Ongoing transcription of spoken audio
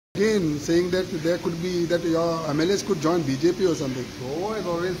again saying that there could be that your MLAs could join BJP or something. Goa is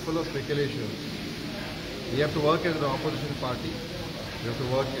always full of speculation. We have to work as an opposition party. We have to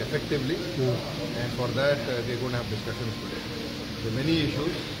work effectively, and for that we are going to have discussions today. There are many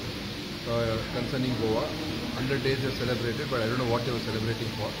issues concerning Goa. 100 days are celebrated, but I don't know what they were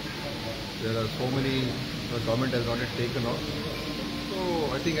celebrating for. There are so many, the government has not yet taken off.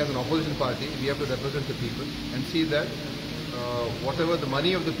 So I think as an opposition party, we have to represent the people and see that whatever the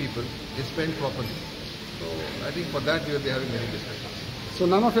money of the people is spent properly. So I think for that we will be having many discussions. So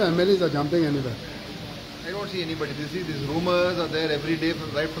none of your MLAs are jumping anywhere? I don't see anybody. You see, these rumors are there every day,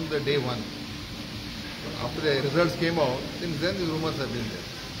 right from the day one. After the results came out, since then these rumors have been there.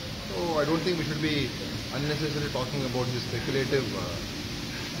 So I don't think we should be unnecessarily talking about this speculative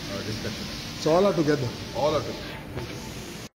discussions. So all are together? All are together.